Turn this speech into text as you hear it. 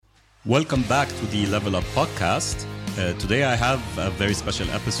Welcome back to the Level Up podcast. Today I have a very special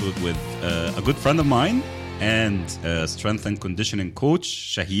episode with a good friend of mine and strength and conditioning coach,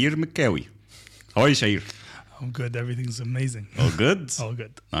 Shahir Mekawi. How are you, Shahir? I'm good. Everything's amazing. All good? All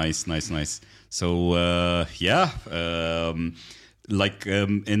good. Nice. So,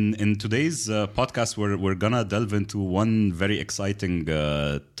 in today's podcast, we're gonna delve into one very exciting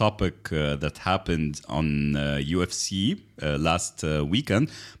topic that happened on UFC last weekend.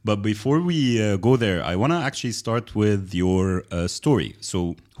 But before we go there, I wanna actually start with your story.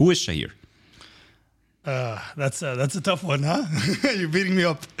 So, who is Shahir? That's a tough one, huh? You're beating me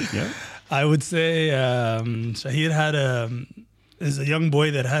up. Yeah. I would say Shahir is a young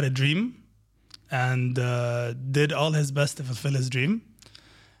boy that had a dream and did all his best to fulfill his dream.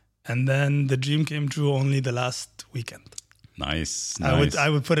 And then the dream came true only the last weekend. Nice. I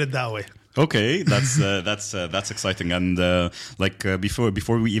would put it that way. Okay, that's exciting. And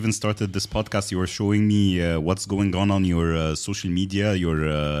before we even started this podcast, you were showing me what's going on your social media, your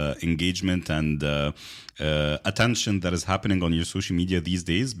engagement and attention that is happening on your social media these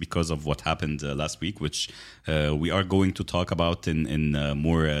days because of what happened last week, which we are going to talk about in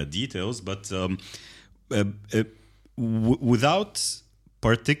more details. But without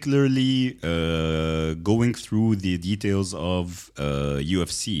particularly going through the details of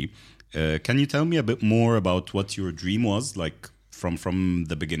UFC. Can you tell me a bit more about what your dream was, like from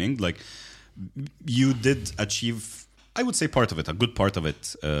the beginning? Like you did achieve, I would say, part of it, a good part of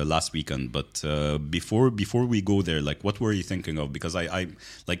it last weekend. But before we go there, like what were you thinking of? Because I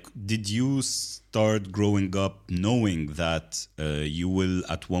did you start growing up knowing that you will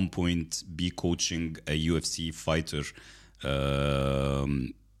at one point be coaching a UFC fighter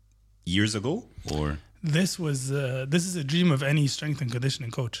years ago, or? This is a dream of any strength and conditioning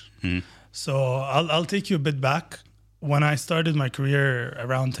coach. So I'll take you a bit back. When I started my career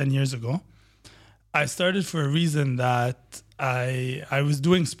around 10 years ago, I started for a reason that I was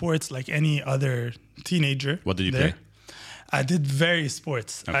doing sports like any other teenager. What did you play? I did various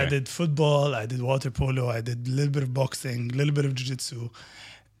sports. Okay. I did football, I did water polo, I did a little bit of boxing, a little bit of jiu-jitsu.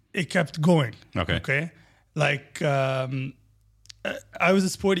 It kept going. Okay. Like I was a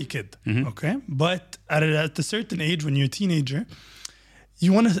sporty kid, okay? But at a certain age, when you're a teenager,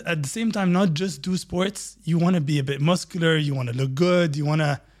 you want to, at the same time, not just do sports. You want to be a bit muscular. You want to look good. You want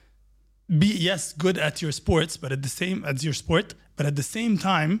to be, yes, good at your sports, but at the same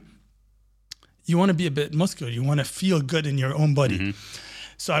time, you want to be a bit muscular. You want to feel good in your own body.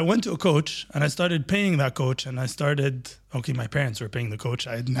 So I went to a coach and I started paying that coach, and my parents were paying the coach.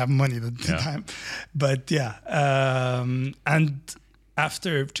 I didn't have money at the time. But and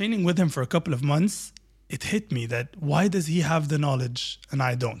after training with him for a couple of months, it hit me that why does he have the knowledge and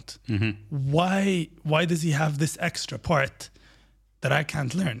I don't? Why does he have this extra part that I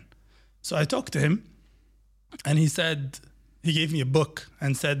can't learn? So I talked to him and he gave me a book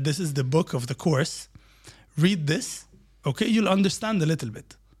and said, this is the book of the course. Read this. Okay, you'll understand a little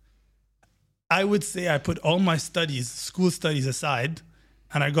bit. I would say I put all my school studies aside,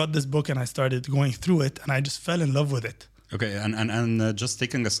 and I got this book and I started going through it, and I just fell in love with it. Okay, and just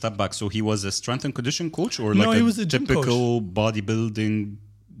taking a step back, so he was a strength and conditioning coach, or no, he was a gym typical coach. Bodybuilding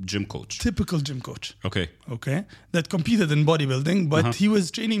gym coach? Typical gym coach. Okay, that competed in bodybuilding, but he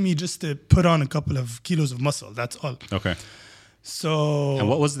was training me just to put on a couple of kilos of muscle. That's all. Okay. So, and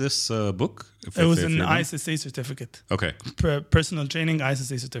what was this book? It was an ISSA certificate. Okay. Personal training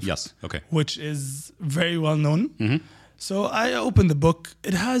ISSA certificate. Yes. Okay. Which is very well known. So I opened the book.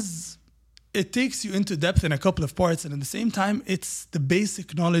 It takes you into depth in a couple of parts, and at the same time, it's the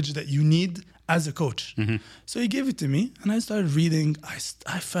basic knowledge that you need as a coach. So he gave it to me, and I started reading.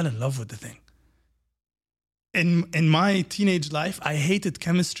 I fell in love with the thing. In my teenage life, I hated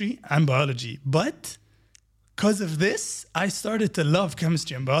chemistry and biology, but because of this, I started to love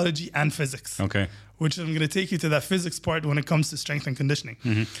chemistry and biology and physics. Okay. Which I'm going to take you to that physics part when it comes to strength and conditioning.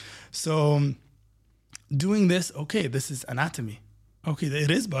 So doing this, this is anatomy. Okay,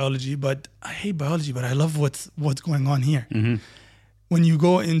 it is biology, but I hate biology, but I love what's going on here. When you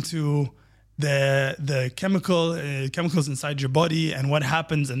go into the chemicals inside your body and what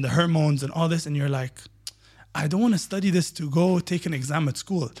happens and the hormones and all this, and you're like, I don't want to study this to go take an exam at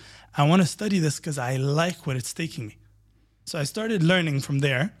school. I want to study this because I like what it's taking me. So I started learning from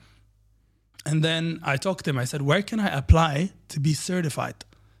there. And then I talked to him. I said, where can I apply to be certified?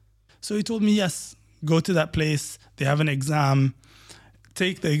 So he told me, yes, go to that place. They have an exam.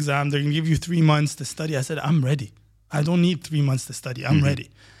 Take the exam. They're going to give you 3 months to study. I said, I'm ready. I don't need 3 months to study. I'm ready.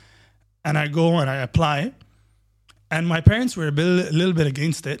 And I go and I apply. And my parents were a little bit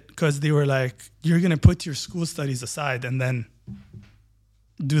against it because they were like, you're going to put your school studies aside and then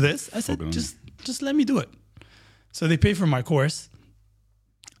do this. I said, just let me do it. So they pay for my course.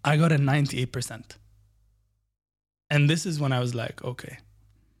 I got a 98%. And this is when I was like, okay,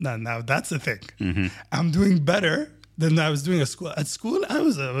 now that's the thing. Mm-hmm. I'm doing better than I was doing at school. At school, I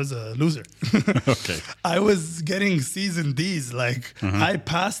was a loser. Okay. I was getting C's and D's. Like, I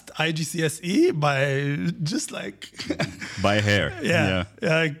passed IGCSE by just like... by hair. Yeah.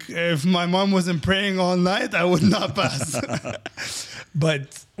 Like, if my mom wasn't praying all night, I would not pass.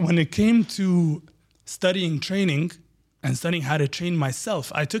 But when it came to studying training and studying how to train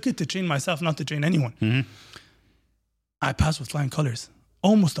myself, I took it to train myself, not to train anyone. Mm-hmm. I passed with flying colors,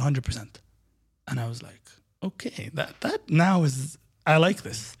 almost 100%. And I was like, okay, that now is, I like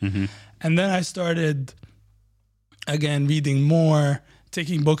this. Mm-hmm. And then I started, again, reading more,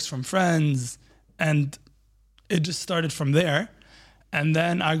 taking books from friends, and it just started from there. And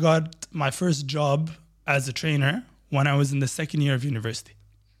then I got my first job as a trainer when I was in the second year of university.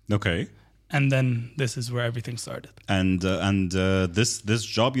 Okay. And then this is where everything started. And this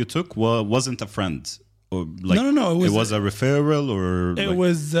job you took wasn't a friend? Or like, no. It was a referral, or it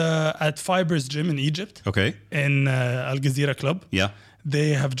was at Fiber's gym in Egypt. Okay. In Al Jazeera Club. Yeah.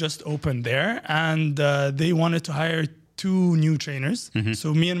 They have just opened there, and they wanted to hire 2 new trainers. Mm-hmm.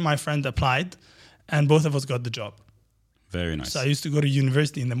 So me and my friend applied, and both of us got the job. Very nice. So I used to go to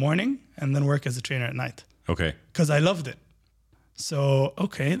university in the morning and then work as a trainer at night. Okay. Because I loved it. So,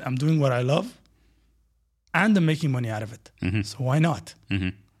 okay, I'm doing what I love, and I'm making money out of it. Mm-hmm. So why not?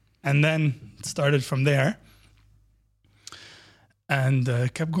 Mm-hmm. And then it started from there and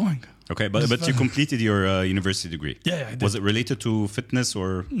kept going. Okay, but you completed your university degree. Yeah, I did. Was it related to fitness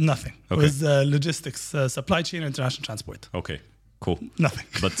or? Nothing. Okay. It was logistics, supply chain, international transport. Okay, cool. Nothing.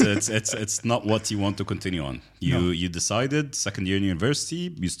 But it's not what you want to continue on. You decided second year in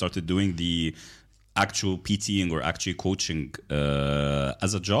university, you started doing the actual PTing or actually coaching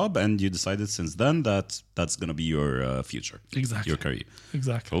as a job, and you decided since then that that's going to be your future. Exactly. Your career.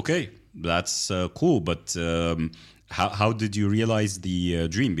 Exactly. Okay, that's cool. But how did you realize the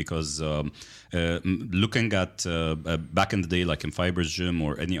dream? Because looking at back in the day, like in Fiber's Gym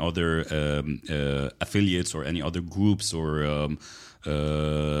or any other affiliates or any other groups or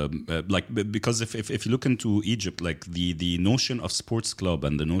like, because if you look into Egypt, like the notion of sports club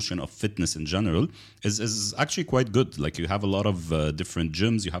and the notion of fitness in general is actually quite good. Like, you have a lot of different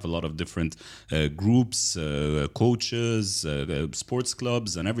gyms, you have a lot of different groups, coaches, sports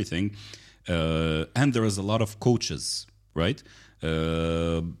clubs and everything. And there is a lot of coaches, right?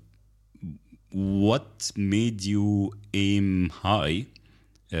 What made you aim high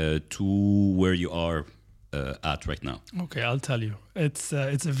to where you are at right now? Okay, I'll tell you. It's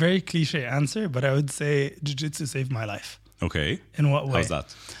a very cliche answer, but I would say jiu-jitsu saved my life. Okay. In what way? How's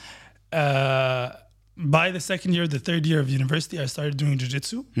that? By the second year, the third year of university, I started doing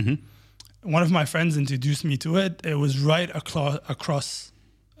jiu-jitsu. Mm-hmm. One of my friends introduced me to it. It was right across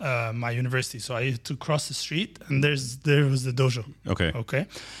my university. So I used to cross the street, and there was the dojo. Okay.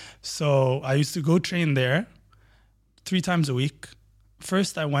 So I used to go train there 3 times a week.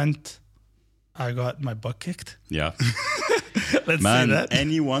 First I got my butt kicked. Yeah. Let's say that.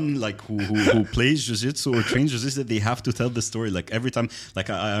 Anyone like who plays jiu-jitsu or trains jiu-jitsu, they have to tell the story. Like every time, like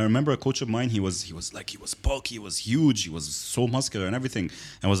I remember a coach of mine, he was bulky, he was huge, he was so muscular and everything.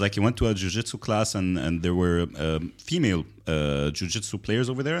 And was like, he went to a jiu-jitsu class and there were female jiu-jitsu players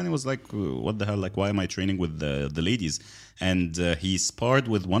over there, and he was like, what the hell, like, why am I training with the ladies? And he sparred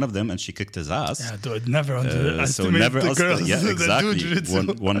with one of them and she kicked his ass. Yeah, dude, never underestimate the girls. Yeah, exactly. That do jiu-jitsu.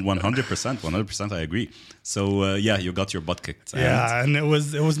 100%, I agree. So you got your butt kicked. Yeah, and it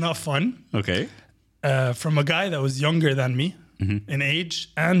was not fun. Okay. From a guy that was younger than me in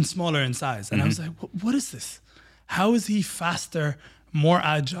age and smaller in size. And I was like, what is this? How is he faster, more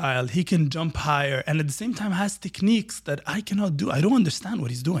agile? He can jump higher, and at the same time has techniques that I cannot do. I don't understand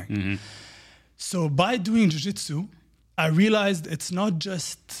what he's doing. So by doing jiu-jitsu, I realized it's not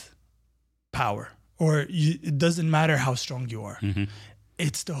just power, or it doesn't matter how strong you are.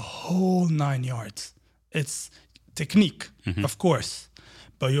 It's the whole 9 yards. It's technique, of course,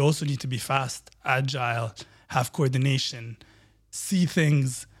 but you also need to be fast, agile, have coordination, see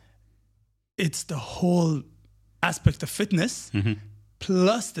things. It's the whole aspect of fitness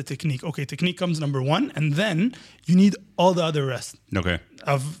plus the technique. Okay, technique comes number 1, and then you need all the other rest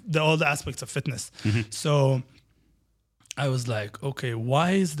of all the aspects of fitness. So I was like, okay,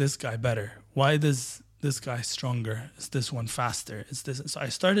 why is this guy better? Why is this guy stronger? Is this one faster? So I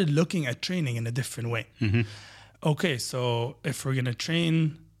started looking at training in a different way. Okay, so if we're gonna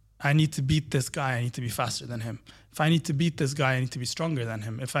train, I need to beat this guy, I need to be faster than him. If I need to beat this guy, I need to be stronger than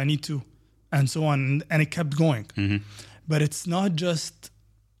him. If I need to, and so on, and it kept going. But it's not just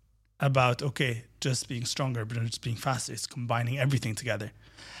about, okay, just being stronger, but just being faster. It's combining everything together.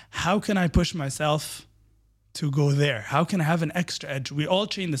 How can I push myself to go there? How can I have an extra edge? We all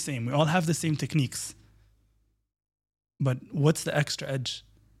train the same. We all have the same techniques. But what's the extra edge?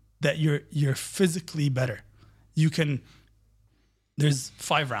 That you're physically better. There's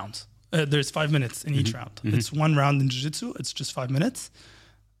 5 rounds. There's 5 minutes in each round. It's 1 round in jiu-jitsu. It's just 5 minutes.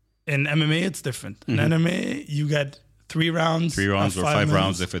 In MMA, it's different. In MMA, you get 3 rounds. 3 rounds or 5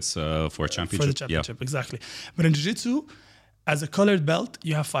 rounds if it's for a championship. For the championship, exactly. But in jiu-jitsu, as a colored belt,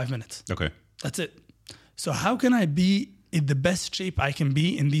 you have 5 minutes. Okay. That's it. So how can I be in the best shape I can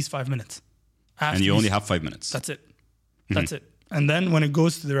be in these 5 minutes? And you only have 5 minutes. That's it. That's it. And then when it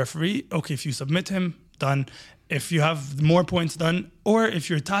goes to the referee, okay, if you submit him, done. If you have more points, done. Or if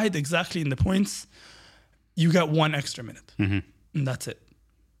you're tied exactly in the points, you get 1 extra minute. And that's it.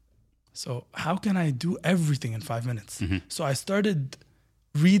 So how can I do everything in 5 minutes? So I started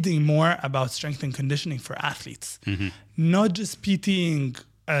reading more about strength and conditioning for athletes, not just PTing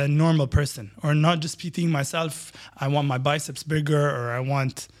a normal person, or not just PTing myself. I want my biceps bigger, or I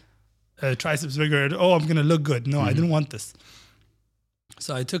want triceps bigger. Oh, I'm going to look good. No, I didn't want this.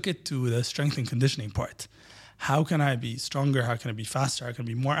 So I took it to the strength and conditioning part. How can I be stronger? How can I be faster? How can I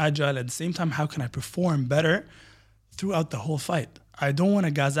be more agile? At the same time, how can I perform better throughout the whole fight? I don't want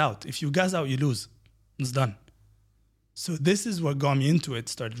to gas out. If you gas out, you lose. It's done. So this is what got me into it.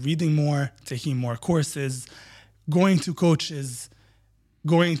 Started reading more, taking more courses, going to coaches,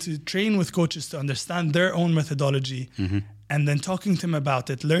 going to train with coaches to understand their own methodology, and then talking to them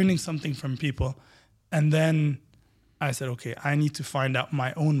about it, learning something from people. And then I said, okay, I need to find out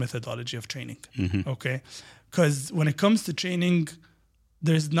my own methodology of training. Okay? Because when it comes to training,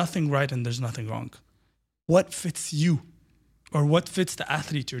 there's nothing right and there's nothing wrong. What fits you, or what fits the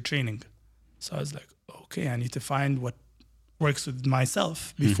athlete you're training? So I was like, okay, I need to find what works with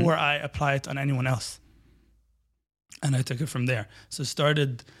myself before I apply it on anyone else. And I took it from there. So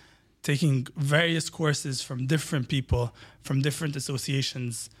started taking various courses from different people, from different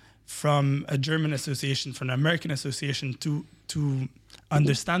associations, from a German association, from an American association, to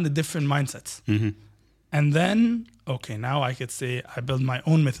understand the different mindsets. And then, okay, now I could say I build my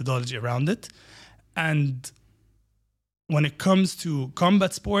own methodology around it. And when it comes to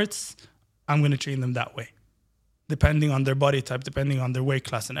combat sports, I'm going to train them that way, depending on their body type, depending on their weight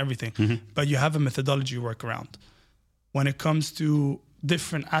class and everything. But you have a methodology you work around. When it comes to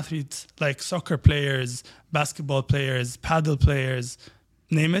different athletes, like soccer players, basketball players, paddle players,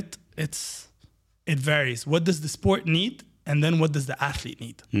 name it, it varies. What does the sport need? And then what does the athlete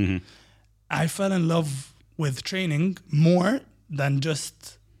need? I fell in love with training more than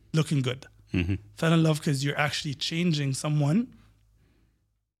just looking good. Fell in love because you're actually changing someone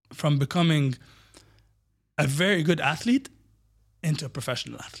from becoming a very good athlete into a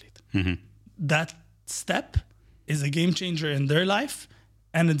professional athlete. That step is a game changer in their life.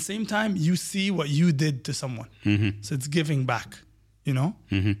 And at the same time, you see what you did to someone. So it's giving back, you know?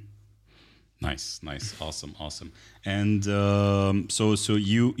 Nice. Awesome. And so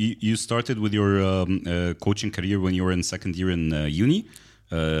you started with your coaching career when you were in second year in uni.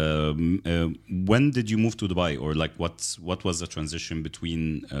 When did you move to Dubai, or like what was the transition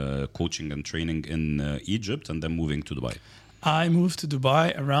between coaching and training in Egypt and then moving to Dubai? I moved to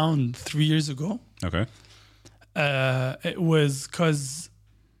Dubai around 3 years ago. Okay. It was because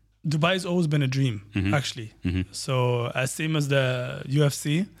Dubai has always been a dream, actually. So same as the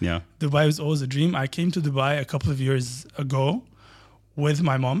UFC, Dubai was always a dream. I came to Dubai a couple of years ago with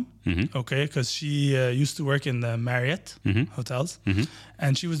my mom, okay, because she used to work in the Marriott hotels,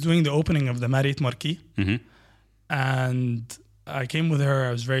 and she was doing the opening of the Marriott Marquis. And I came with her.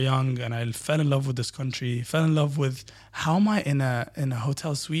 I was very young, and I fell in love with this country. Fell in love with how am I in a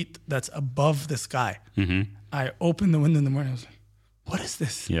hotel suite that's above the sky. I opened the window in the morning. I was like, "What is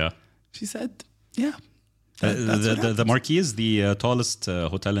this?" Yeah. She said, "Yeah." The Marquis is the tallest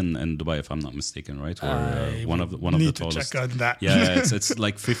hotel in Dubai, if I'm not mistaken, right? Or one of the tallest. Need to check out that. Yeah, it's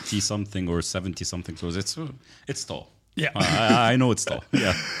like 50 something or 70 something close. It's tall. Yeah, I know it's tall.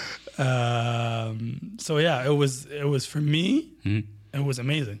 Yeah. So yeah, it was for me. It was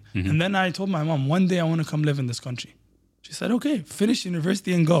amazing. And then I told my mom, one day I want to come live in this country. She said, "Okay, finish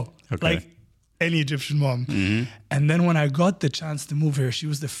university and go." Okay. Like any Egyptian mom. And then when I got the chance to move here, she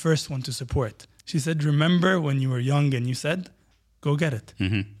was the first one to support. She said, "Remember when you were young and you said, go get it,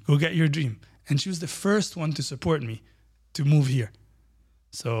 go get your dream." And she was the first one to support me to move here.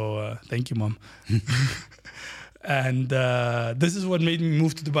 So thank you, Mom. And this is what made me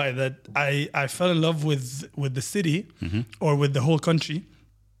move to Dubai, that I fell in love with the city or with the whole country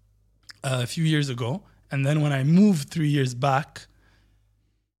a few years ago. And then when I moved 3 years back,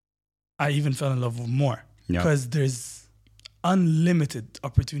 I even fell in love with more because there's unlimited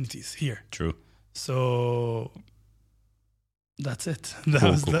opportunities here. True. So that's it.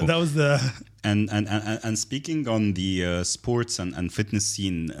 That was the. And speaking on the sports and fitness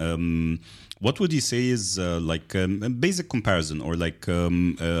scene, what would you say is like a basic comparison or like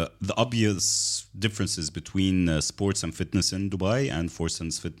the obvious differences between sports and fitness in Dubai and for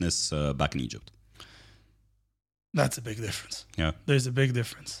instance fitness back in Egypt? That's a big difference. Yeah, there's a big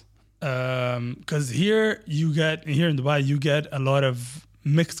difference because here in Dubai you get a lot of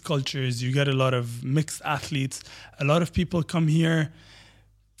mixed cultures, you get a lot of mixed athletes. A lot of people come here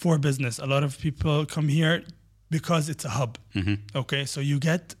for business. A lot of people come here because it's a hub. Okay, so you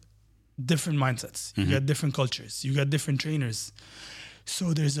get different mindsets, you get different cultures, you get different trainers.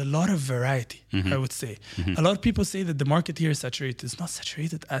 So there's a lot of variety, I would say. A lot of people say that the market here is saturated. It's not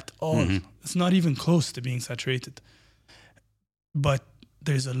saturated at all. It's not even close to being saturated. But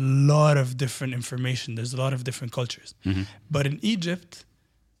there's a lot of different information. There's a lot of different cultures. But in Egypt,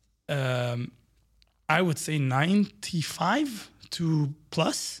 I would say 95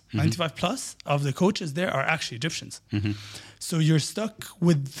 plus of the coaches there are actually Egyptians. So you're stuck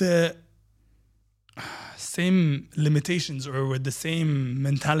with the same limitations or with the same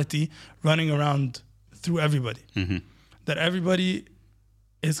mentality running around through everybody. That everybody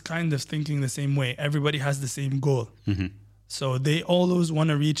is kind of thinking the same way. Everybody has the same goal. So they always want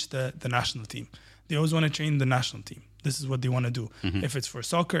to reach the national team. They always want to train the national team. This is what they want to do. If it's for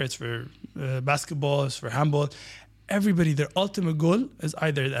soccer, it's for basketball, it's for handball. Everybody, their ultimate goal is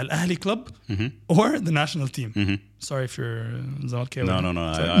either the Al Ahly club or the national team. Sorry if you're Zamalek. No.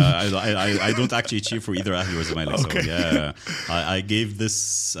 I don't actually cheer for either Ahly or Zamalek. Okay. So yeah, I gave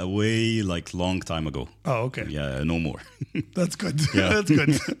this away like long time ago. Oh, okay. Yeah, no more. That's good. Yeah. That's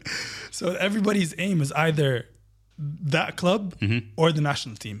good. So everybody's aim is either that club or the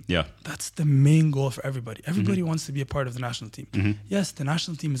national team. Yeah, that's the main goal for everybody. Everybody wants to be a part of the national team. Yes, the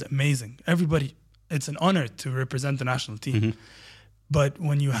national team is amazing. Everybody, it's an honor to represent the national team. But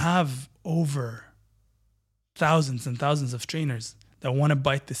when you have over thousands and thousands of trainers that want to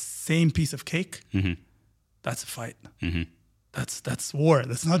bite the same piece of cake, that's a fight. That's war.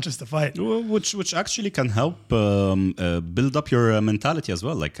 That's not just a fight. Which actually can help build up your mentality as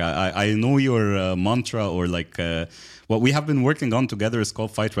well. Like I know your mantra or like what we have been working on together is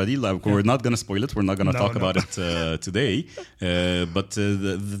called Fight Ready. Like we're not going to spoil it. We're not going to talk about it today. But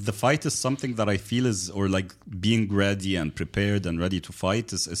the fight is something that I feel is, or like being ready and prepared and ready to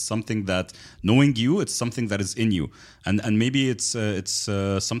fight is something that knowing you, it's something that is in you. And maybe it's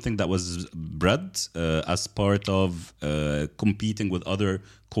something that was bred as part of competing with other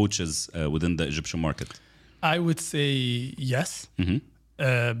coaches within the Egyptian market. I would say yes,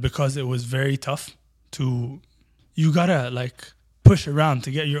 because it was very tough to. You gotta like push around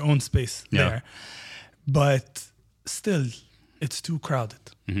to get your own space there, but still, it's too crowded.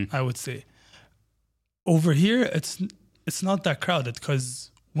 I would say. Over here, it's not that crowded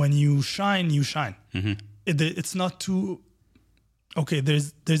because when you shine, you shine. It's not too. Okay,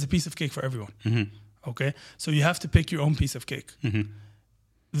 there's a piece of cake for everyone. Okay, so you have to pick your own piece of cake.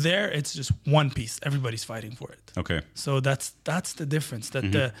 There, it's just one piece. Everybody's fighting for it. Okay, so that's the difference.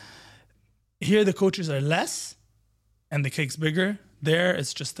 That here the coaches are less. And the cake's bigger. There,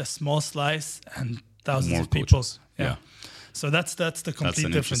 it's just a small slice and thousands more of people. Coaches. Yeah. So that's the complete that's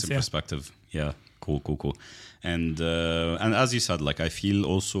an difference. Interesting perspective. Yeah. Cool. And as you said, like I feel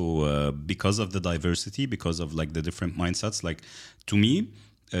also because of the diversity, because of like the different mindsets. Like to me,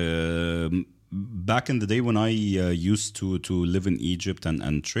 back in the day when I used to live in Egypt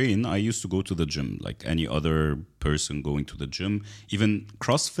and train, I used to go to the gym like any other person going to the gym. Even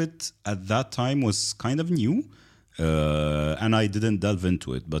CrossFit at that time was kind of new. And I didn't delve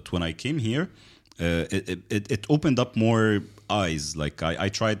into it. But when I came here, it opened up more eyes. Like I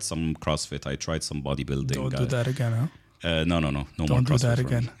tried some CrossFit, I tried some bodybuilding. Don't do that again, huh? No more CrossFit. Don't do that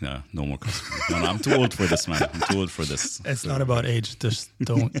again. No more CrossFit. No, I'm too old for this, man. I'm too old for this. It's not about age. Just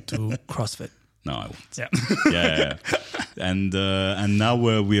don't do CrossFit. No, I won't. Yeah. Yeah. And now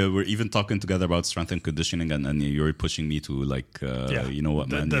we're even talking together about strength and conditioning, and you're pushing me to like, you know what,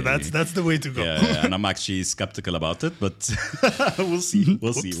 man? That's the way to go. Yeah, and I'm actually skeptical about it, but we'll see.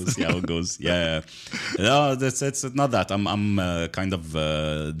 We'll see how it goes. Yeah. No, it's not that. I'm kind of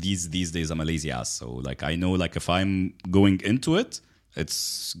these days I'm a lazy ass. So like I know like if I'm going into it,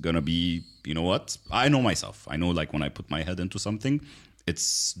 it's gonna be, you know what? I know myself. I know like when I put my head into something,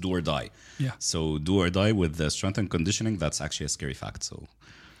 it's do or die. Yeah. So do or die with the strength and conditioning, that's actually a scary fact. So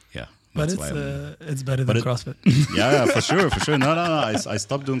yeah. But it's better than CrossFit. Yeah, for sure. No. I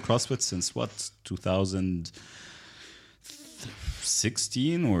stopped doing CrossFit since what, 2000.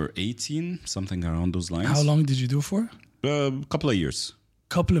 16 or 18, something around those lines. How long did you do it for? A couple of years.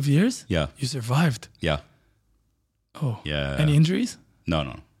 Couple of years? Yeah. You survived? Yeah. Oh. Yeah. Any injuries?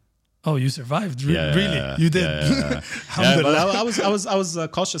 No. Oh, you survived. Yeah, Really? You did. Yeah. Yeah, but I was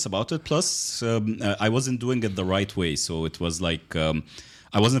cautious about it. Plus, I wasn't doing it the right way. So it was like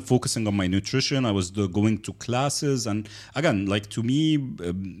I wasn't focusing on my nutrition. I was going to classes, and again, like to me,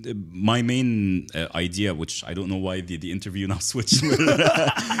 my main idea, which I don't know why the interview now switched,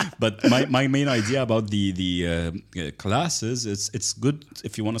 but my main idea about the classes, it's good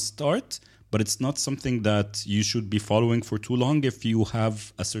if you want to start. But it's not something that you should be following for too long if you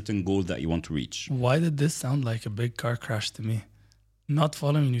have a certain goal that you want to reach. Why did this sound like a big car crash to me? Not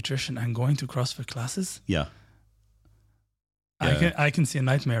following nutrition and going to CrossFit classes? Yeah. I can see a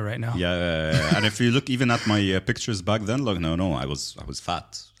nightmare right now. Yeah. And if you look even at my pictures back then, look, no, I was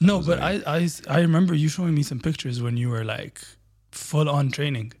fat. I remember you showing me some pictures when you were like full on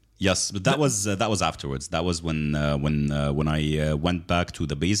training. Yes, but that was afterwards. That was when I went back to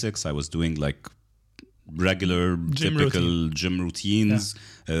the basics. I was doing like regular, typical gym routines,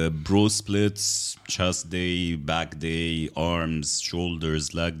 bro splits, chest day, back day, arms,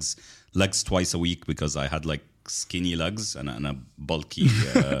 shoulders, legs twice a week because I had like skinny legs and a bulky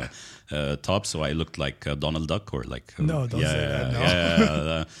top, so I looked like Donald Duck or like no, don't say that.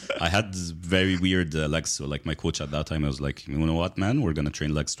 No. I had very weird legs, so like my coach at that time, I was like, you know what, man, we're gonna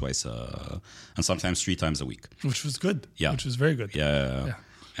train legs twice and sometimes 3 times a week, which was good. Yeah, which was very good. Yeah.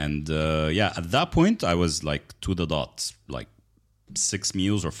 And at that point I was like to the dot, like 6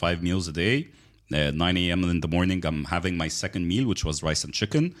 meals or 5 meals a day. 9 a.m. in the morning, I'm having my second meal, which was rice and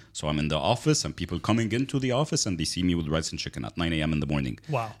chicken. So I'm in the office and people coming into the office and they see me with rice and chicken at 9 a.m. in the morning.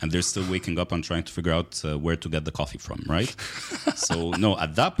 Wow. And they're still waking up and trying to figure out where to get the coffee from, right? So no,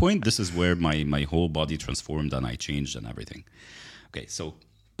 at that point, this is where my whole body transformed and I changed and everything. Okay, so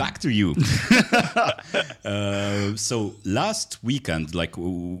back to you. So last weekend, like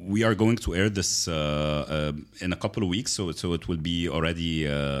we are going to air this in a couple of weeks. So it will be already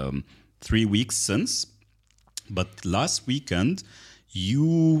 3 weeks since. But last weekend,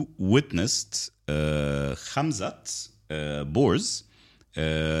 you witnessed Khamzat Borz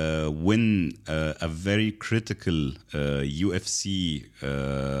win a very critical UFC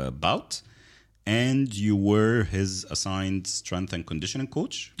bout. And you were his assigned strength and conditioning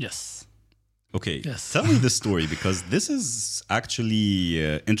coach? Yes. Okay. Yes. Tell me the story, because this is actually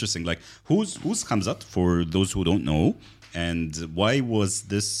interesting. Like, who's Khamzat, for those who don't know? And why was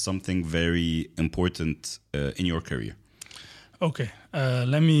this something very important in your career? Okay,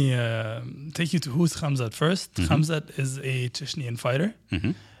 let me take you to who's Khamzat first. Mm-hmm. Khamzat is a Chechnyan fighter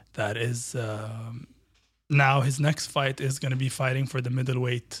that is now his next fight is going to be fighting for the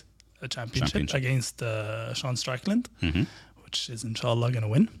middleweight championship against Sean Strickland, which is inshallah going to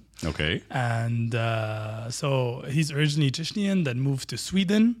win. Okay. And so he's originally Chechnyan, then moved to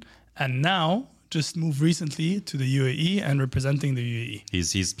Sweden, and now just moved recently to the UAE and representing the UAE.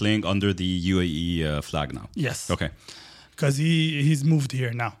 He's playing under the UAE flag now. Yes. Okay. Because he's moved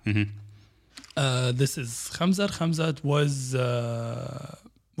here now. Mm-hmm. This is Khamzat. Khamzat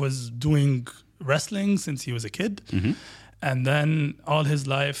was doing wrestling since he was a kid. Mm-hmm. And then all his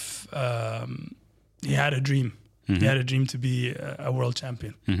life, he had a dream. Mm-hmm. He had a dream to be a world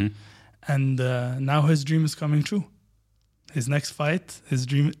champion. Mm-hmm. And now his dream is coming true. His next fight, his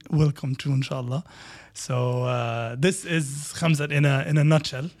dream will come true, inshallah. So this is Khamzat in a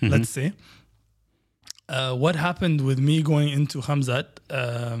nutshell, let's say. What happened with me going into Khamzat?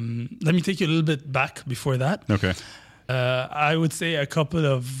 Let me take you a little bit back before that. Okay. I would say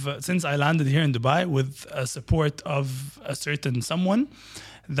since I landed here in Dubai with support of a certain someone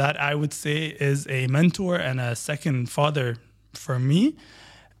that I would say is a mentor and a second father for me.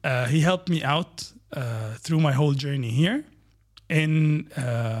 He helped me out through my whole journey here in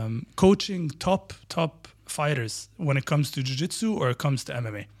coaching top fighters when it comes to jiu-jitsu or it comes to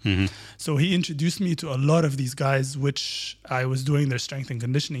MMA. Mm-hmm. So he introduced me to a lot of these guys, which I was doing their strength and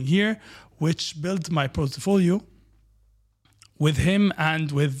conditioning here, which built my portfolio with him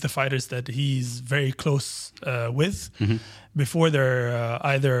and with the fighters that he's very close with before their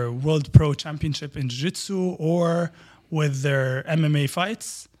either World Pro Championship in Jiu-Jitsu or with their MMA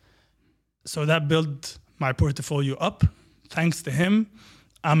fights. So that built my portfolio up. Thanks to him,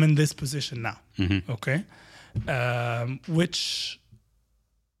 I'm in this position now. Mm-hmm. Okay. Which,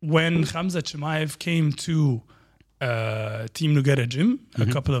 when Khamzat Chimaev came to Team Nugera Gym a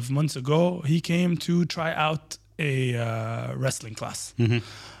couple of months ago, he came to try out a wrestling class. Mm-hmm.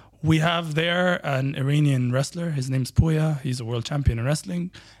 We have there an Iranian wrestler. His name's Poya. He's a world champion in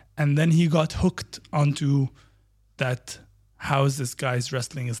wrestling. And then he got hooked onto that how is this guy's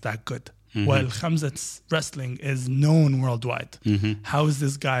wrestling is that good? Well, Khamzat's wrestling is known worldwide. How is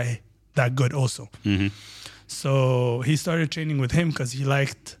this guy that good also? So he started training with him because he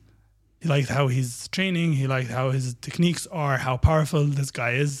liked how he's training. He liked how his techniques are, how powerful this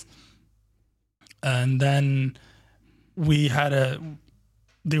guy is. And then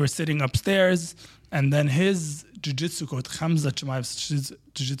they were sitting upstairs, and then his jiu-jitsu coach, Khamzat Chimaevzat's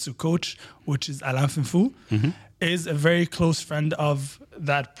jiu-jitsu coach, which is Alain Finfou, is a very close friend of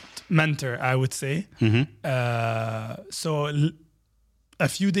that mentor, I would say. So a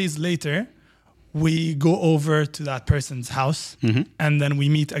few days later, we go over to that person's house, and then we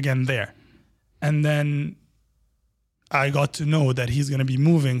meet again there. And then I got to know that he's going to be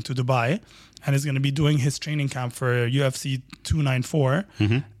moving to Dubai and is going to be doing his training camp for UFC 294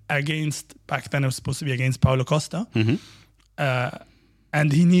 back then it was supposed to be against Paulo Costa.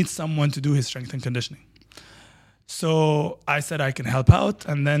 And he needs someone to do his strength and conditioning. So I said I can help out.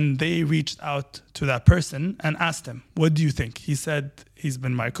 And then they reached out to that person and asked him, what do you think? He said he's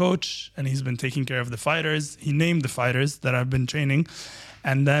been my coach and he's been taking care of the fighters. He named the fighters that I've been training.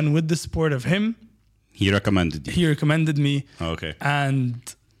 And then with the support of him, he recommended you. He recommended me. Okay.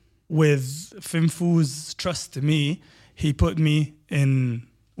 And with Finfou's trust to me, he put me in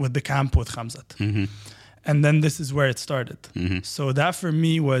with the camp with Khamzat. And then this is where it started. So that for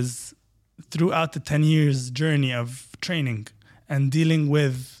me was throughout the 10 years journey of training and dealing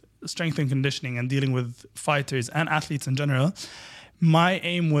with strength and conditioning and dealing with fighters and athletes in general, my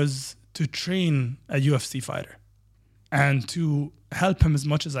aim was to train a UFC fighter and to help him as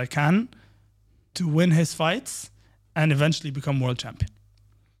much as I can to win his fights and eventually become world champion.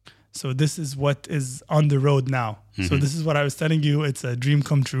 So this is what is on the road now. So this is what I was telling you. It's a dream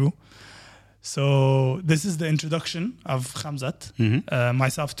come true. So this is the introduction of Khamzat,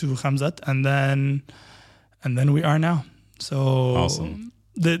 myself to Khamzat, and then we are now. So awesome.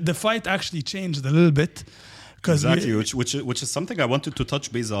 The fight actually changed a little bit. Exactly, which is something I wanted to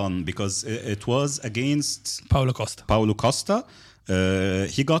touch base on because it was against Paulo Costa.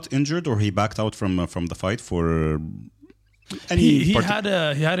 He got injured or he backed out from the fight for he had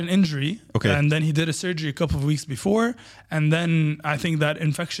an injury, and then he did a surgery a couple of weeks before, and then I think that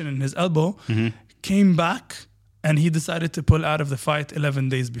infection in his elbow came back, and he decided to pull out of the fight 11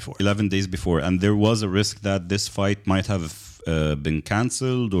 days before. 11 days before, and there was a risk that this fight might have been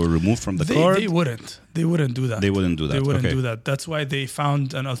cancelled or removed from the card. They wouldn't do that. They wouldn't do that. That's why they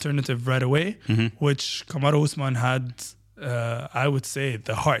found an alternative right away, which Kamaru Usman had, I would say,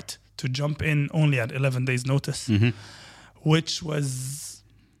 the heart to jump in only at 11 days notice. Which is,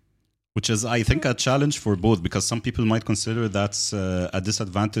 I think, a challenge for both because some people might consider that's a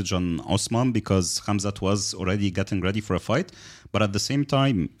disadvantage on Osman because Khamzat was already getting ready for a fight. But at the same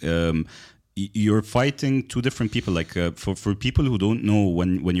time, you're fighting two different people. Like for people who don't know,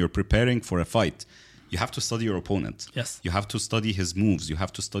 when you're preparing for a fight, you have to study your opponent. Yes. You have to study his moves. You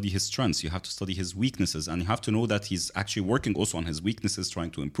have to study his strengths. You have to study his weaknesses. And you have to know that he's actually working also on his weaknesses,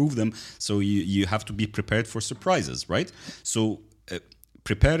 trying to improve them. So you have to be prepared for surprises, right? So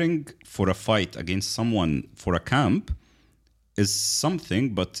preparing for a fight against someone for a camp is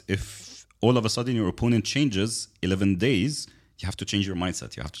something. But if all of a sudden your opponent changes 11 days, you have to change your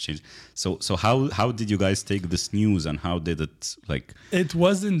mindset. You have to change. So how did you guys take this news and how did it like? It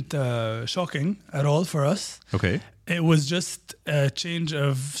wasn't shocking at all for us. Okay. It was just a change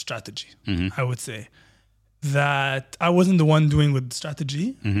of strategy. I would say that I wasn't the one doing with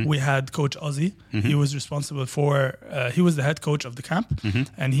strategy. We had Coach Ozzy. He was responsible for. He was the head coach of the camp,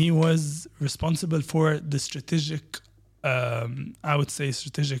 and he was responsible for the strategic. I would say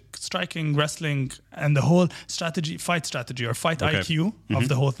strategic striking, wrestling, and the whole fight strategy or fight IQ of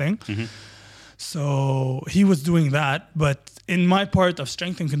the whole thing. So he was doing that, but in my part of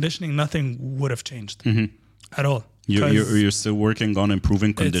strength and conditioning, nothing would have changed at all. You're still working on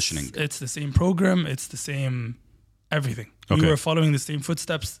improving conditioning. It's the same program. It's the same everything. Okay. We were following the same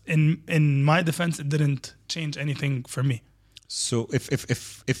footsteps. In my defense, it didn't change anything for me. So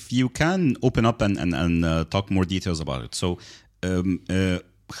if you can open up and talk more details about it. So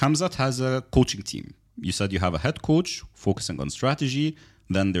Khamzat has a coaching team. You said you have a head coach focusing on strategy.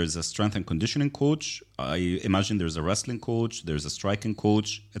 Then there's a strength and conditioning coach. I imagine there's a wrestling coach. There's a striking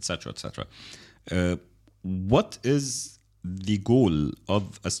coach, etc., etc. What is the goal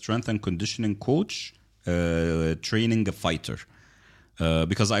of a strength and conditioning coach training a fighter?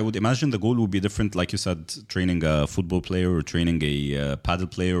 Because I would imagine the goal would be different, like you said, training a football player or training a paddle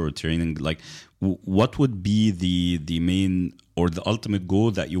player or training, like, what would be the main or the ultimate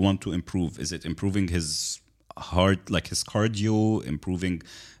goal that you want to improve? Is it improving his like his cardio, improving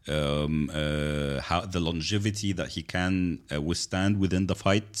how the longevity that he can withstand within the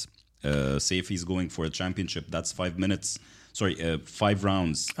fight. Say if he's going for a championship, that's 5 minutes. Sorry, 5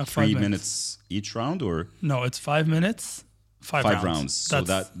 rounds, 3 minutes each round, or no? It's 5 minutes, five rounds. So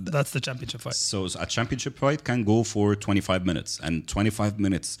that's the championship fight. So a championship fight can go for 25 minutes, and 25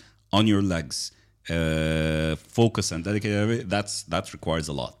 minutes on your legs, focus and dedicate. That requires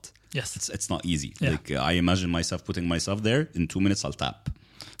a lot. Yes, it's not easy. Yeah. Like I imagine myself putting myself there in 2 minutes. I'll tap.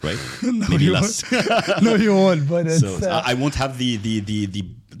 Right? No, maybe less. No, you won't. But it's, so I won't have the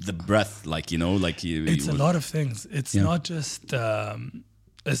breath, like it's a lot of things. It's not just.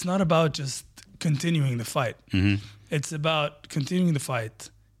 It's not about just continuing the fight. Mm-hmm. It's about continuing the fight,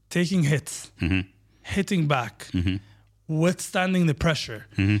 taking hits, mm-hmm. hitting back, mm-hmm. withstanding the pressure.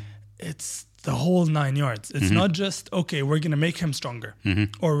 Mm-hmm. It's the whole 9 yards. It's mm-hmm. not just, okay, we're going to make him stronger, mm-hmm.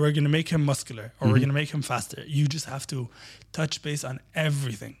 or we're going to make him muscular, or mm-hmm. we're going to make him faster. You just have to touch base on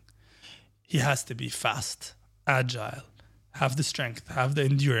everything. He has to be fast, agile, have the strength, have the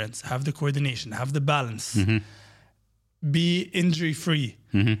endurance, have the coordination, have the balance, mm-hmm. be injury-free.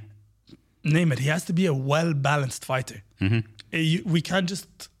 Mm-hmm. Name it. He has to be a well-balanced fighter. Mm-hmm. We can't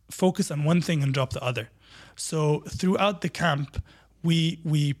just focus on one thing and drop the other. So throughout the camp, we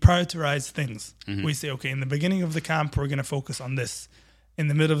prioritize things. Mm-hmm. We say, okay, in the beginning of the camp, we're going to focus on this. In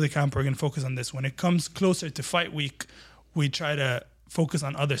the middle of the camp, we're going to focus on this. When it comes closer to fight week, we try to focus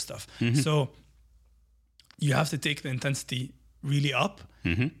on other stuff. Mm-hmm. So you have to take the intensity really up,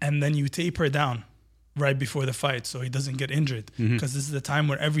 mm-hmm. and then you taper down right before the fight so he doesn't get injured, because this is the time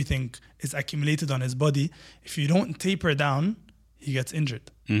where everything is accumulated on his body. If you don't taper down, he gets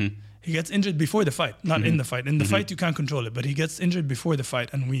injured. Mm-hmm. He gets injured before the fight, not in the fight. In the fight, you can't control it, but he gets injured before the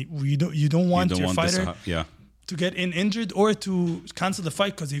fight, and you don't want your fighter to get injured or to cancel the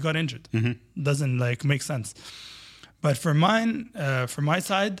fight because he got injured. Doesn't make sense. But for my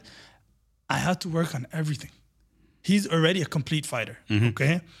side, I had to work on everything. He's already a complete fighter,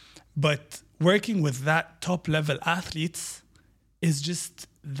 okay? But working with that top level athletes is just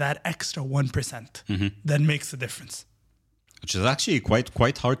that extra 1% that makes a difference. Which is actually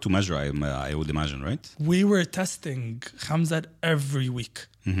quite hard to measure, I would imagine, right? We were testing Khamzat every week.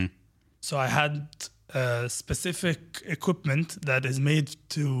 So I had specific equipment that is made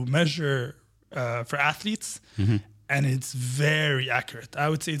to measure for athletes. And it's very accurate. I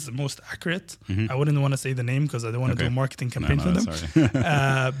would say it's the most accurate. I wouldn't want to say the name because I don't want to do a marketing campaign for them.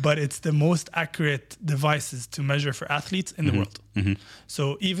 But it's the most accurate devices to measure for athletes in the world.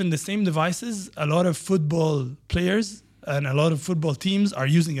 So even the same devices, a lot of football players and a lot of football teams are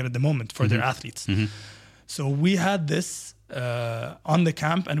using it at the moment for their athletes. So we had this on the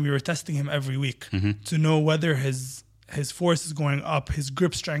camp, and we were testing him every week to know whether his force is going up, his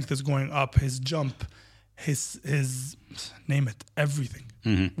grip strength is going up, his jump, his name it, everything.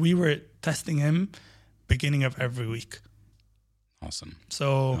 We were testing him beginning of every week. Awesome.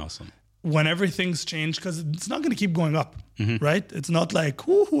 So whenever things change, because it's not going to keep going up, right? It's not like,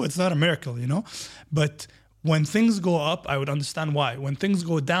 it's not a miracle, But when things go up, I would understand why. When things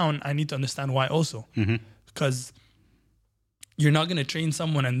go down, I need to understand why also. Because you're not going to train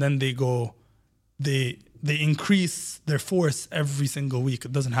someone and then they increase their force every single week.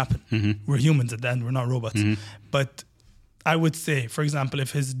 It doesn't happen. We're humans at the end. We're not robots. But I would say, for example,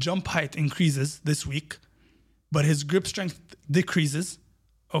 if his jump height increases this week, but his grip strength decreases,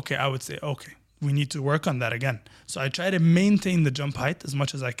 I would say, we need to work on that again. So I try to maintain the jump height as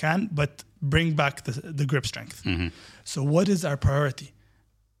much as I can, but bring back the grip strength. So what is our priority?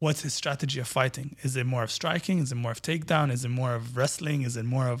 What's his strategy of fighting? Is it more of striking? Is it more of takedown? Is it more of wrestling? Is it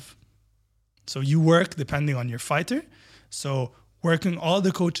more of... So you work depending on your fighter. So working all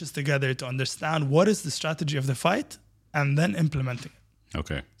the coaches together to understand what is the strategy of the fight and then implementing it.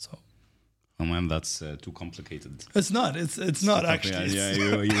 Okay. So, oh man, that's too complicated. It's not. It's not actually. Yeah,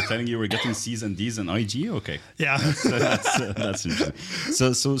 you were telling you were getting C's and D's and IG. Okay. Yeah. That's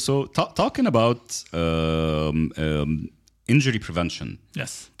interesting. So talking about injury prevention.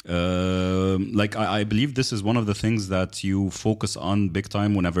 Yes. I believe this is one of the things that you focus on big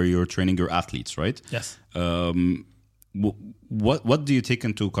time whenever you're training your athletes, right? Yes. What do you take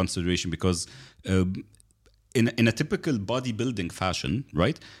into consideration? Because in a typical bodybuilding fashion,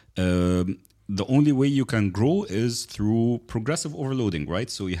 right? The only way you can grow is through progressive overloading, right?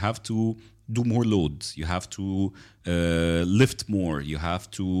 So you have to do more loads, you have to lift more, you have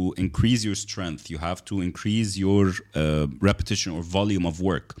to increase your strength, you have to increase your repetition or volume of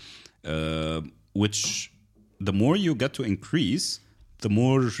work, which the more you get to increase, the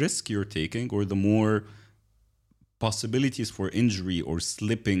more risk you're taking, or the more possibilities for injury or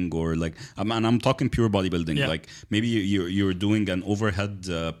slipping, or like, and I'm talking pure bodybuilding. Yeah. Like maybe you're doing an overhead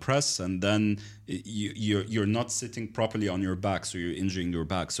press, and then you're not sitting properly on your back, so you're injuring your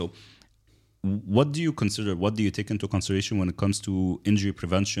back. So what do you consider? What do you take into consideration when it comes to injury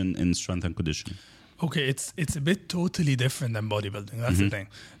prevention in strength and conditioning? Okay, it's a bit totally different than bodybuilding. That's the thing.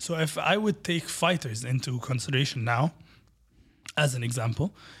 So if I would take fighters into consideration now, as an example,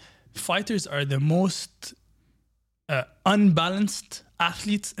 fighters are the most unbalanced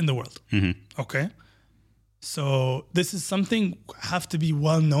athletes in the world. Okay, so this is something have to be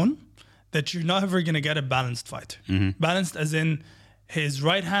well known, that you're not ever gonna get a balanced fighter. Balanced as in his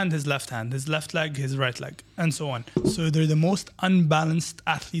right hand, his left hand, his left leg, his right leg, and so on. So they're the most unbalanced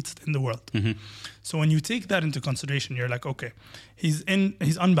athletes in the world. So when you take that into consideration, you're like, okay, he's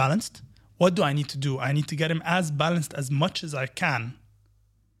unbalanced. What do I need to do? I need to get him as balanced as much as I can,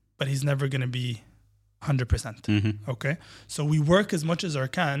 but he's never going to be 100%. Okay? So we work as much as I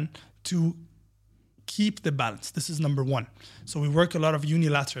can to keep the balance. This is number one. So we work a lot of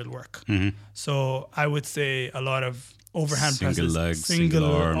unilateral work. So I would say a lot of overhand single presses, legs, single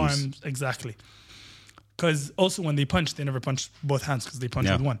arms. Exactly. Because also when they punch, they never punch both hands because they punch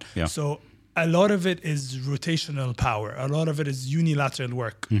with one. Yeah. So a lot of it is rotational power. A lot of it is unilateral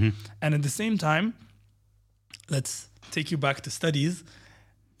work. And at the same time, let's take you back to studies,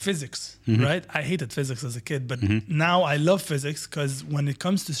 physics, right? I hated physics as a kid, but now I love physics because when it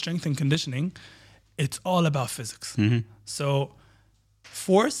comes to strength and conditioning, it's all about physics. So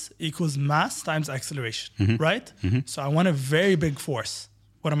force equals mass times acceleration, right? So I want a very big force.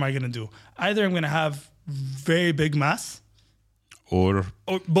 What am I going to do? Either I'm going to have very big mass, or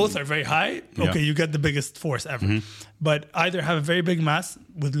both are very high. Okay, you get the biggest force ever. But either have a very big mass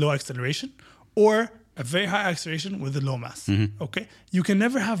with low acceleration, or a very high acceleration with a low mass. Okay, you can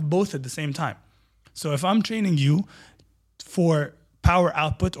never have both at the same time. So if I'm training you for power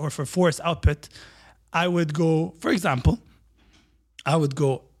output or for force output, I would go, for example, I would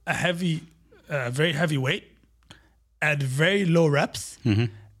go a very heavy weight at very low reps.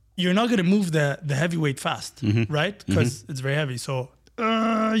 You're not going to move the heavy weight fast, right? Because it's very heavy. So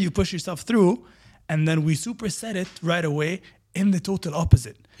you push yourself through, and then we superset it right away in the total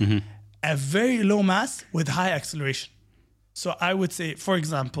opposite. A very low mass with high acceleration. So I would say, for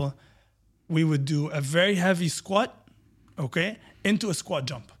example, we would do a very heavy squat, okay, into a squat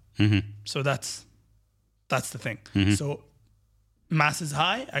jump. So that's the thing. So mass is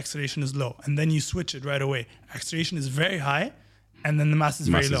high, acceleration is low. And then you switch it right away. Acceleration is very high, and then the mass is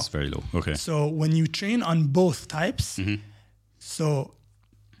very low. Mass is very low, okay. So when you train on both types, so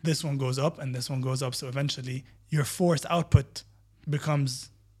this one goes up and this one goes up. So eventually your force output becomes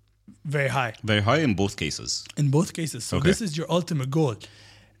very high. Very high in both cases. In both cases. So this is your ultimate goal.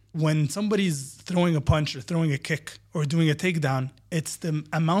 When somebody's throwing a punch or throwing a kick or doing a takedown, it's the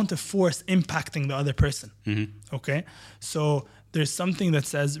amount of force impacting the other person. Okay? So there's something that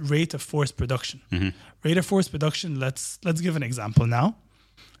says rate of force production. Rate of force production, let's give an example now.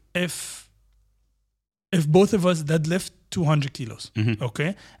 If both of us deadlift 200 kilos,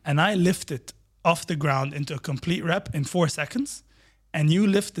 okay, and I lift it off the ground into a complete rep in 4 seconds, and you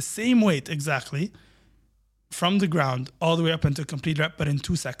lift the same weight exactly from the ground all the way up into a complete rep, but in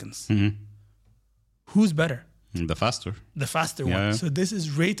 2 seconds, who's better? The faster. The faster one. So this is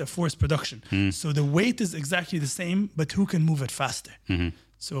rate of force production. So the weight is exactly the same, but who can move it faster?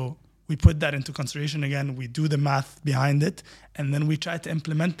 So we put that into consideration again. We do the math behind it, and then we try to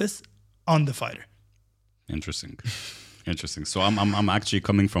implement this on the fighter. Interesting. So I'm actually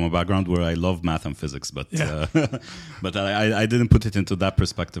coming from a background where I love math and physics, but but I didn't put it into that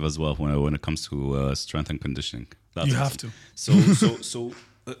perspective as well when it comes to strength and conditioning. That's you awesome. have to. So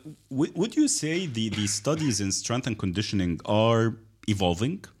would you say the studies in strength and conditioning are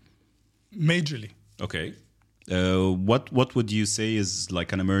evolving? Majorly. Okay. What would you say is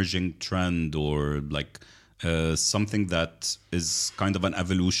like an emerging trend, or like something that is kind of an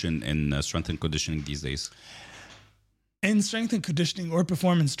evolution in strength and conditioning these days? In strength and conditioning or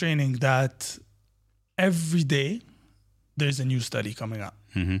performance training, that every day there's a new study coming up.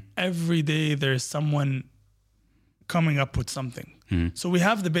 Every day there's someone coming up with something. So we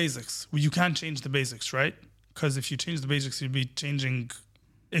have the basics. You can't change the basics, right? Because if you change the basics, you'd be changing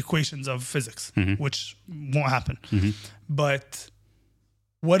equations of physics, which won't happen. But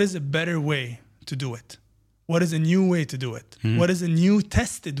what is a better way to do it? What is a new way to do it? What is a new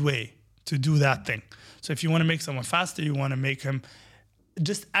tested way to do that thing? So if you want to make someone faster, you want to make him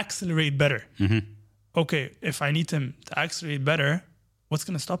just accelerate better. Okay, if I need him to accelerate better, what's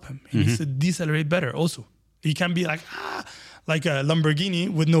going to stop him? He needs to decelerate better also. He can't be like a Lamborghini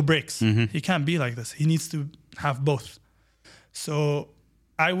with no brakes. He can't be like this. He needs to have both. So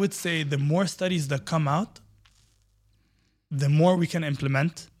I would say the more studies that come out, the more we can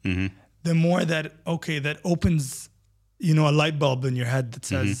implement, the more that opens, a light bulb in your head that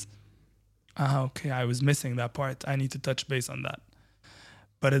says, I was missing that part. I need to touch base on that.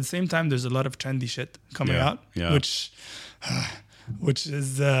 But at the same time, there's a lot of trendy shit coming out, which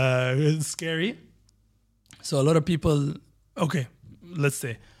is scary. So a lot of people, let's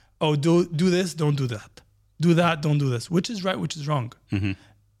say, do this, don't do that. Do that, don't do this. Which is right, which is wrong.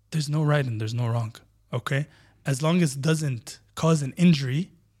 There's no right and there's no wrong. Okay? As long as it doesn't cause an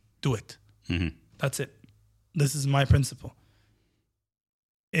injury, do it. That's it. This is my principle.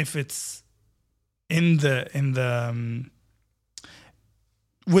 If it's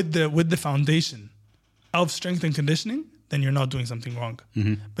with the foundation of strength and conditioning, then you're not doing something wrong.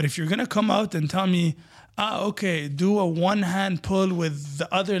 But if you're gonna come out and tell me, do a one-hand pull with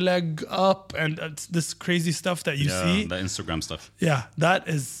the other leg up and this crazy stuff that you see, the Instagram stuff. Yeah,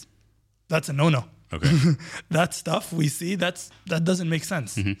 that's a no-no. Okay, that stuff we see, that doesn't make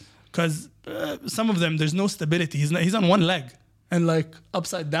sense because some of them there's no stability. He's on one leg and like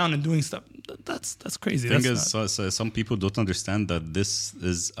upside down and doing stuff. That's crazy. The thing is, some people don't understand that this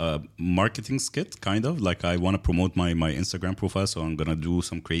is a marketing skit, kind of. Like, I want to promote my Instagram profile, so I'm going to do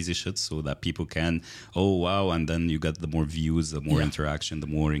some crazy shit so that people can, oh, wow, and then you get the more views, the more interaction, the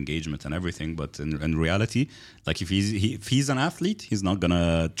more engagement and everything. But in reality, like, if he's an athlete, he's not going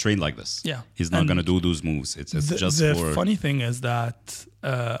to train like this. Yeah. He's not going to do those moves. It's just the funny thing is that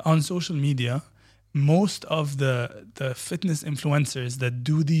on social media, most of the fitness influencers that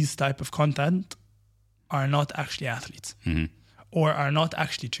do these type of content are not actually athletes or are not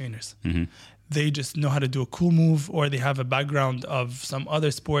actually trainers. They just know how to do a cool move, or they have a background of some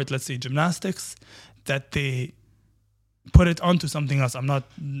other sport, let's say gymnastics, that they put it onto something else. I'm not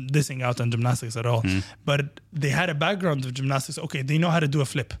dissing out on gymnastics at all, but they had a background of gymnastics. Okay, they know how to do a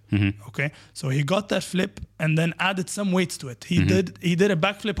flip. Okay, so he got that flip and then added some weights to it. He did a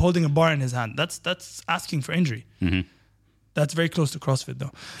backflip holding a bar in his hand. That's asking for injury. That's very close to CrossFit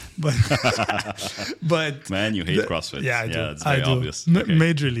though. But man, you hate CrossFit. Yeah, I do. It's very obvious.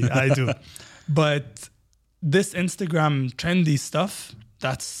 Majorly, I do. But this Instagram trendy stuff,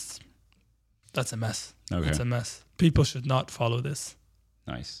 that's a mess. Okay. It's a mess. People should not follow this.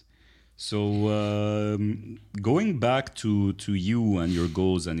 Nice. So going back to you and your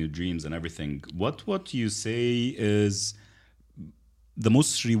goals and your dreams and everything, what do you say is the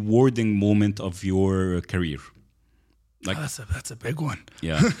most rewarding moment of your career? Like, that's a big one.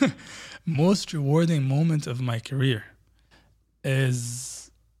 Yeah. Most rewarding moment of my career is,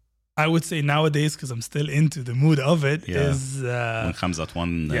 I would say nowadays, because I'm still into the mood of it, is when Khamzat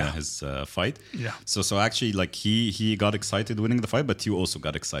won his fight. Yeah. So actually, like, he got excited winning the fight, but you also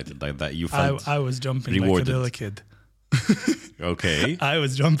got excited, like that. You felt I was jumping rewarded. like a little kid. Okay. I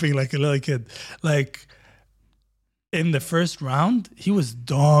was jumping like a little kid. Like, in the first round, he was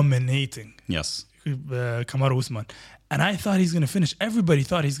dominating. Yes. Kamaru Usman. And I thought he's going to finish. Everybody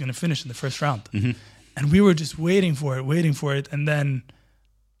thought he's going to finish in the first round. And we were just waiting for it. And then,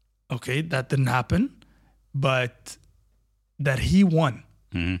 okay, that didn't happen. But that he won,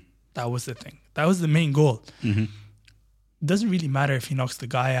 that was the thing. That was the main goal. Doesn't really matter if he knocks the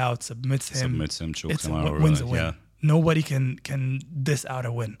guy out, submits him, chokes him out. Wins a win. Yeah. Nobody can diss out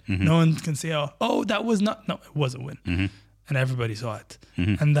a win. No one can say, oh, that was not. No, it was a win. And everybody saw it.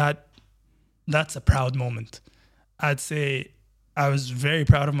 And that's a proud moment. I'd say I was very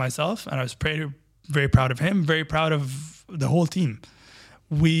proud of myself, and I was very proud of him, very proud of the whole team.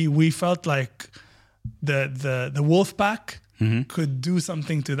 We felt like the wolf pack could do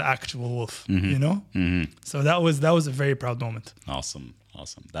something to the actual wolf, you know? So that was a very proud moment. Awesome.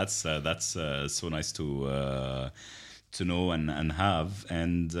 That's so nice to know and have.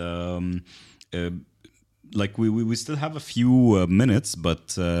 And like we still have a few minutes,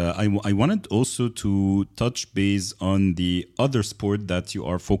 but I wanted also to touch base on the other sport that you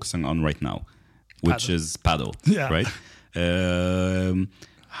are focusing on right now, which is paddle, right?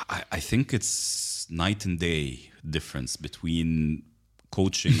 I think it's night and day difference between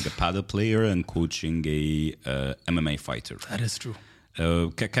coaching a paddle player and coaching a MMA fighter. That is true.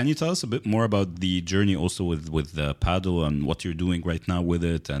 Can you tell us a bit more about the journey also with the paddle and what you're doing right now with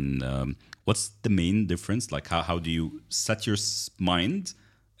it, and what's the main difference? Like, how do you set your mind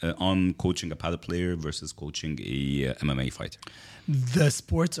on coaching a paddle player versus coaching a MMA fighter? The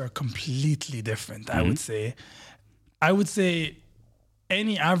sports are completely different, I would say. I would say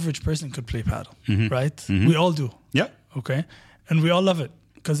any average person could play paddle, right? We all do. Yeah. Okay. And we all love it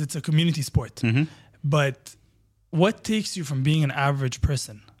because it's a community sport. But what takes you from being an average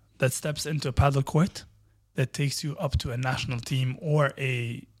person that steps into a paddle court that takes you up to a national team or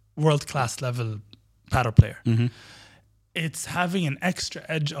a world-class level paddle player. It's having an extra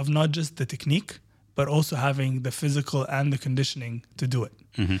edge of not just the technique, but also having the physical and the conditioning to do it.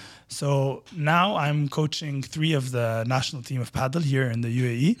 So now I'm coaching 3 of the national team of paddle here in the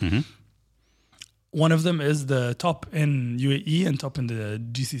UAE. One of them is the top in UAE and top in the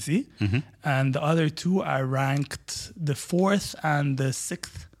GCC. And the other 2 are ranked the 4th and the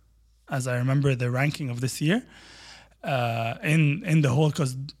 6th, as I remember the ranking of this year, in the whole,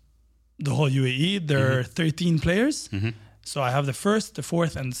 because the whole UAE, there are 13 players. So I have the 1st, the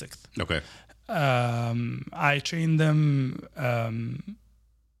 4th, and the 6th. Okay. I train them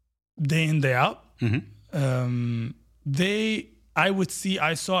day in, day out.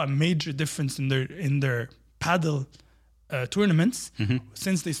 I saw a major difference in their paddle tournaments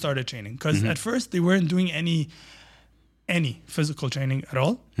since they started training. Because at first they weren't doing any physical training at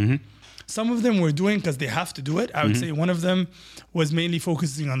all. Some of them were doing because they have to do it. I would say one of them was mainly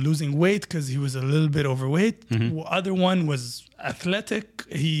focusing on losing weight because he was a little bit overweight. The other one was athletic.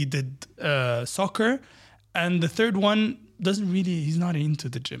 He did soccer. And the third one he's not into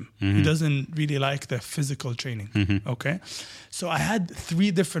the gym. He doesn't really like the physical training. Okay. So I had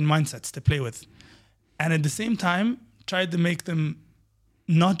 3 different mindsets to play with. And at the same time, tried to make them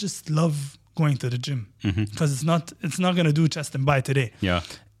not just love going to the gym. Because it's not going to do chest and bi today. Yeah.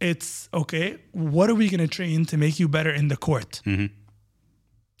 It's okay. What are we going to train to make you better in the court?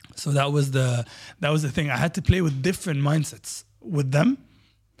 So that was the thing. I had to play with different mindsets with them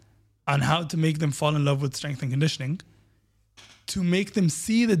on how to make them fall in love with strength and conditioning, to make them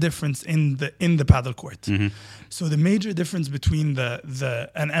see the difference in the paddle court. So the major difference between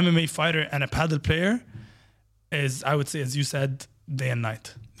an MMA fighter and a paddle player is, I would say, as you said, day and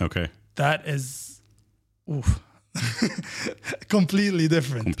night. Okay. That is completely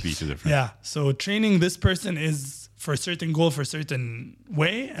different. Yeah. So training this person is for a certain goal, for a certain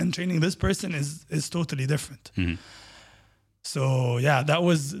way, and training this person is totally different. So yeah, that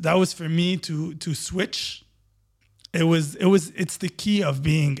was for me to switch. It's the key of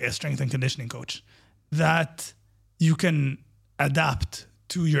being a strength and conditioning coach, that you can adapt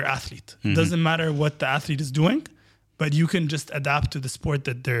to your athlete. Doesn't matter what the athlete is doing, but you can just adapt to the sport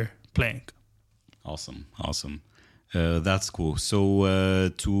that they're playing. Awesome. That's cool. So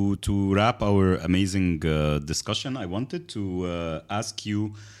to wrap our amazing discussion, I wanted to ask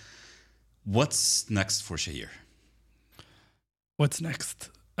you, what's next for Shahir? What's next?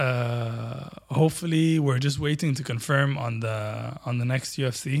 Hopefully, we're just waiting to confirm on the next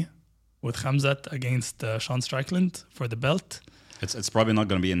UFC with Khamzat against Sean Strickland for the belt. It's probably not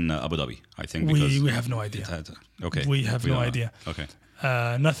going to be in Abu Dhabi, I think. We have no idea. Okay. We have no idea. Okay.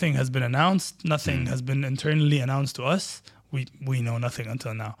 Nothing has been announced. Nothing has been internally announced to us. We know nothing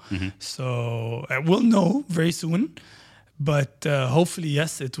until now. So we'll know very soon. But hopefully,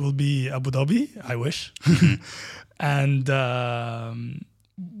 yes, it will be Abu Dhabi. I wish. And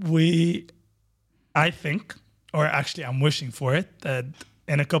I think, or actually I'm wishing for it, that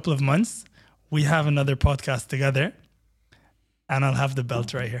in a couple of months, we have another podcast together and I'll have the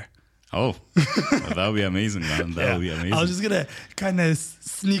belt right here. Oh, that would be amazing, man. That would be amazing. I was just going to kind of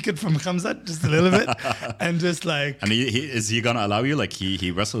sneak it from Khamzat just a little bit and just like... And is he going to allow you? Like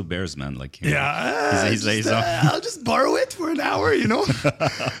he wrestled bears, man. Like I'll just borrow it for an hour, you know?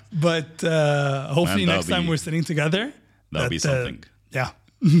 But hopefully next time we're sitting together... That'll be something. Yeah.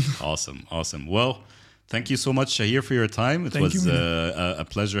 Awesome. Thank you so much, Shahir, for your time. It was a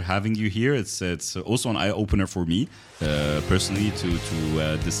pleasure having you here. It's also an eye-opener for me, personally,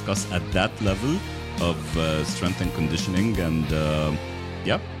 to discuss at that level of strength and conditioning. And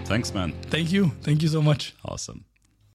yeah, thanks, man. Thank you so much. Awesome.